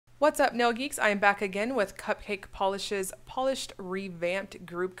What's up, nail geeks? I am back again with Cupcake Polish's Polished Revamped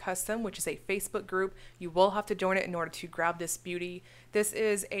Group Custom, which is a Facebook group. You will have to join it in order to grab this beauty. This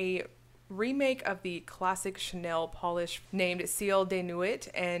is a remake of the classic Chanel polish named Ciel de Nuit,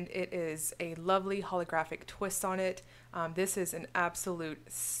 and it is a lovely holographic twist on it. This is an absolute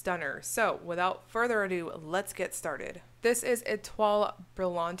stunner. So without further ado, let's get started. This is Etoile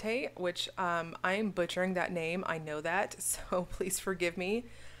Brillant, which I am butchering that name. I know that, so please forgive me.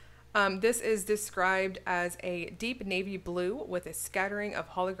 This is described as a deep navy blue with a scattering of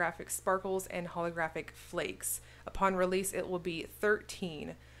holographic sparkles and holographic flakes. Upon release, it will be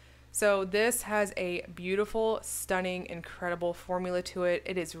 13. So this has a beautiful, stunning, incredible formula to it.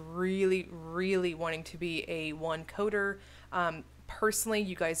 It is really, really wanting to be a one coater. Personally,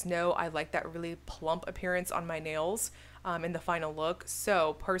 you guys know I like that really plump appearance on my nails in the final look.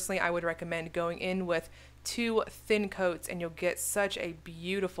 So personally, I would recommend going in with 2 thin coats and you'll get such a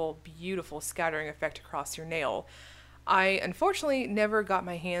beautiful, beautiful scattering effect across your nail. I unfortunately never got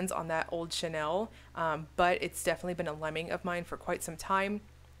my hands on that old Chanel, but it's definitely been a lemming of mine for quite some time.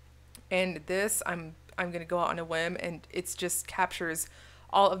 And this, I'm gonna go out on a whim, and it just captures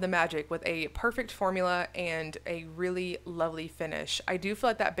all of the magic with a perfect formula and a really lovely finish. I do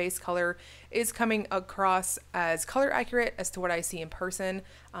feel like that base color is coming across as color accurate as to what I see in person.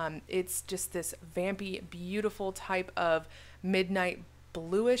 It's just this vampy, beautiful type of midnight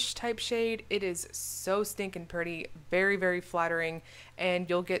bluish type shade. It is so stinking pretty, very, very flattering, and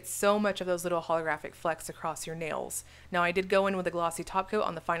you'll get so much of those little holographic flecks across your nails. Now, I did go in with a glossy top coat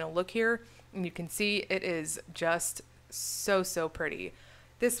on the final look here, and you can see it is just so, so pretty.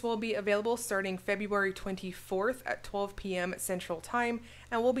 This will be available starting February 24th at 12 p.m. Central Time,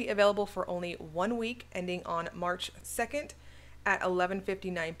 and will be available for only 1 week ending on March 2nd at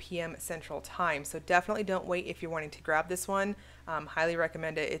 11:59 p.m. Central Time. So definitely don't wait if you're wanting to grab this one. Highly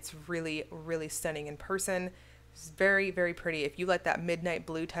recommend it. It's really, really stunning in person. It's very, very pretty. If you like that midnight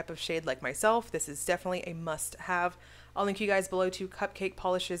blue type of shade like myself, this is definitely a must-have. I'll link you guys below to Cupcake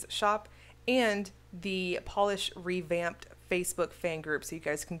Polish's shop and the Polish Revamped Facebook fan group, so you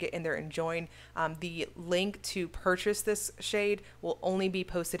guys can get in there and join. The link to purchase this shade will only be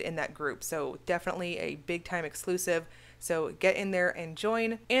posted in that group, so definitely a big time exclusive. So get in there and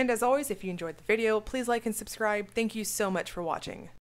join. And as always, if you enjoyed the video, please like and subscribe. Thank you so much for watching.